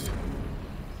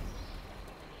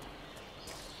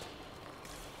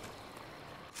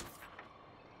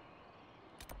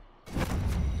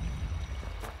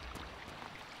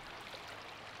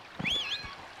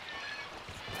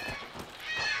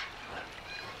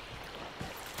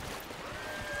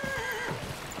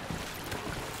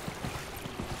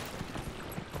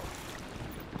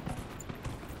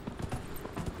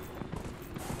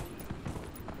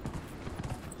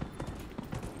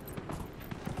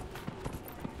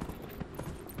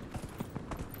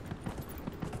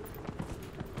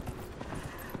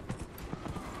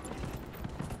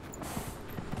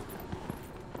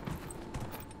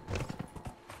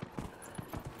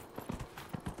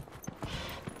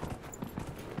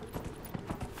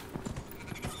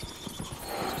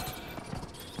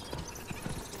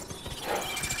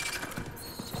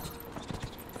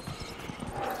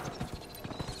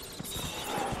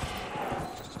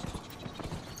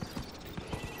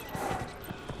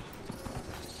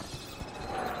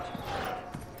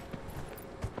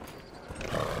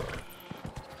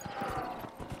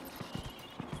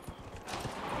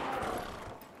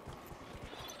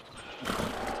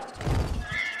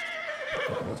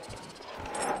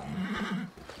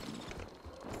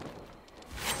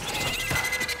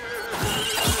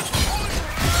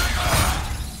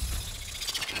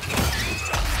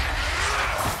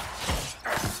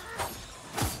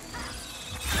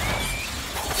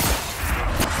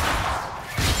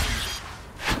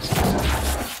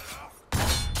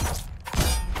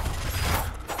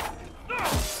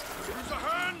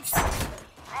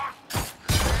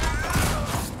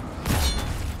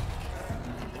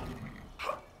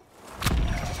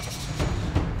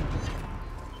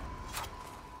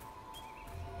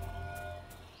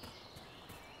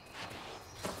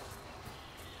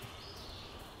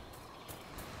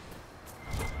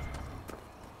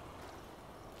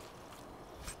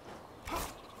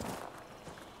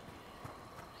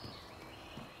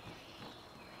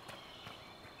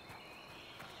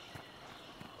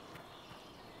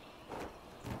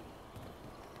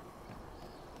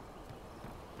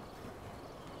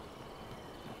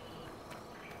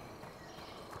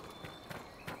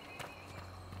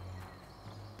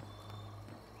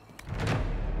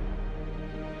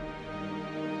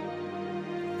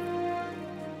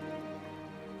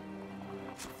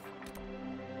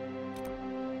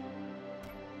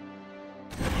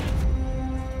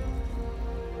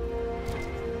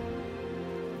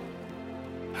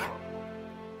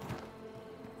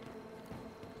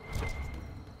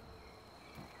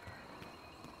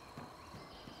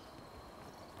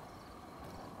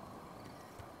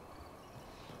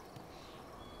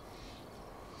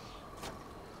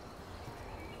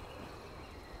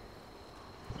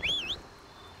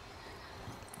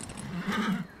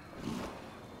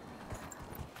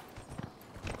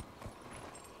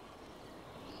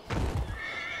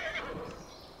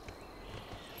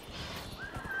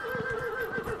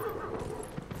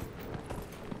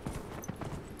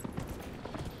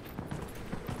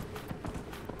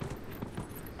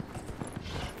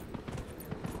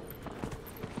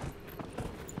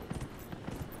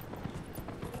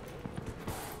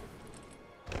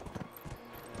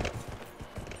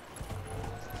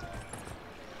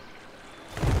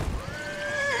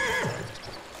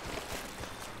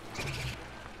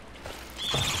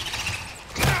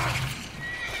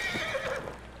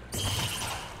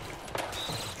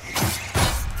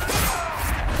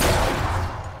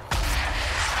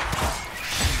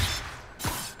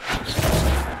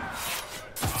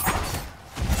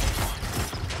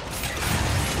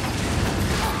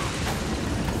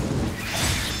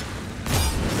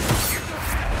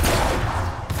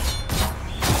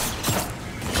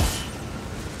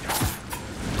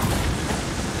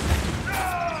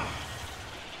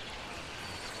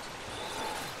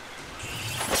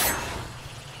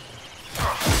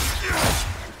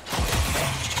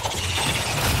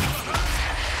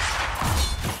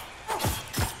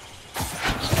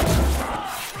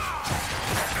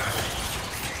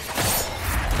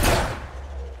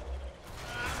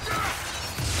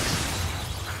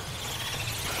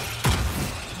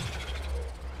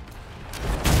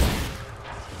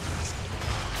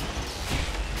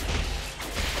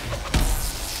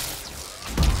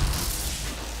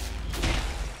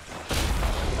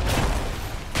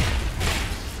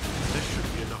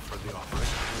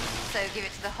 give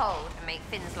it to the hold and make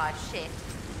Finn's life shit,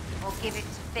 or give it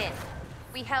to Finn.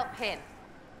 We help him.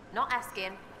 Not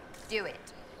asking, do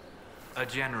it. A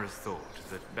generous thought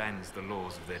that bends the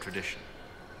laws of their tradition.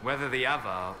 Whether the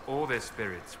Avar or their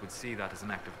spirits would see that as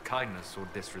an act of kindness or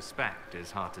disrespect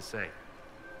is hard to say.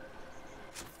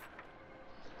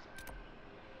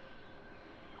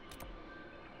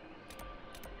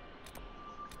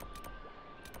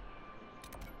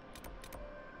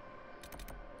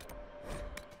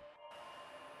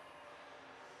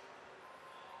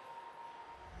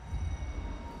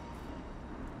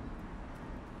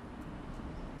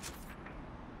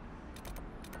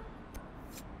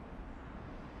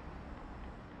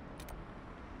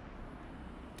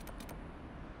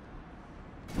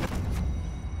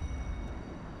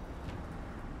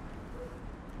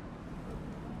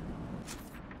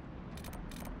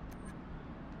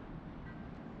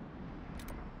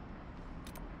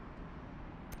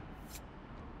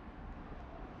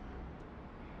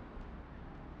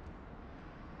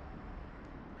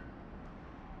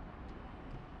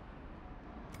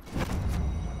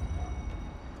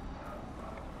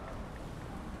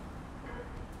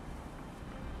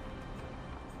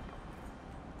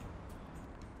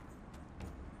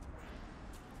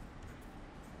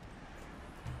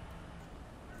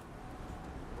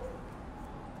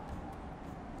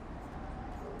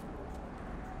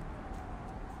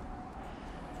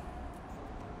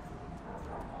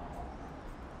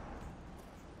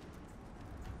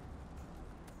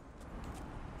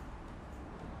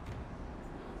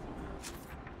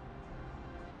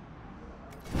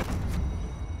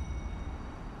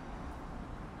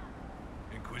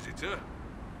 Inquisitor?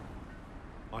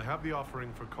 I have the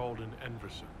offering for Calden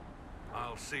Enverson.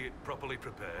 I'll see it properly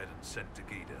prepared and sent to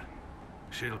Gida.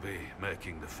 She'll be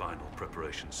making the final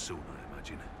preparations soon, I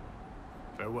imagine.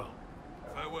 Farewell.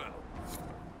 Farewell.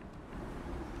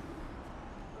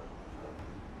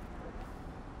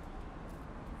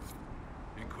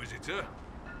 Inquisitor?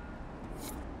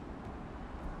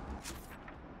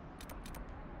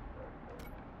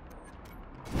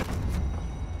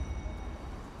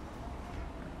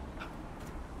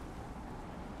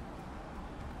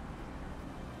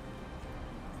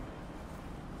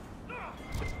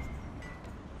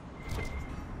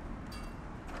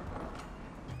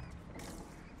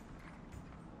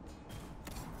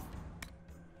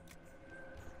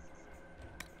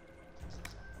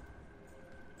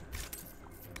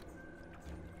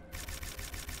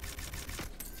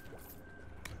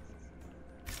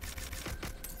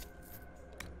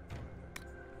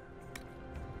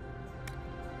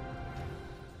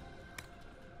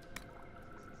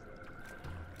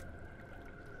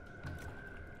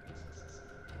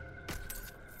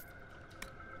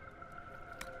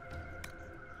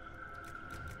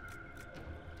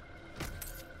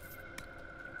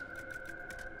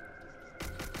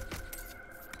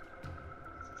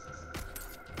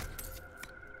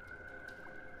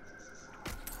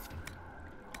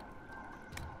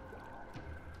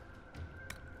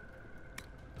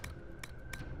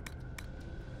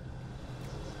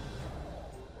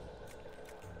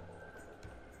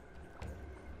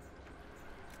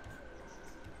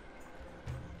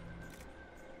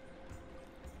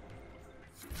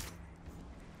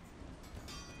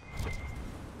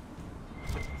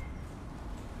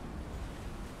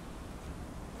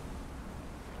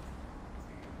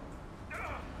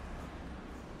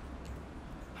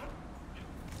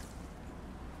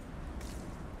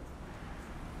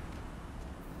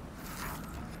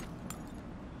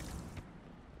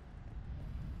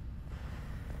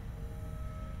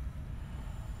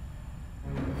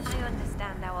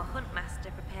 Our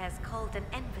Huntmaster prepares Calden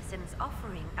Enverson's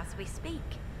offering as we speak.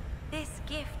 This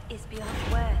gift is beyond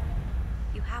worth.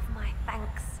 You have my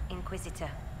thanks, Inquisitor.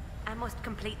 I must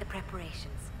complete the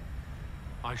preparations.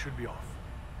 I should be off.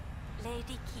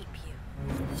 Lady keep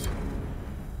you.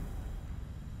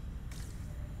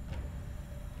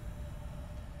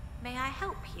 May I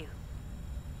help you?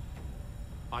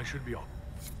 I should be off.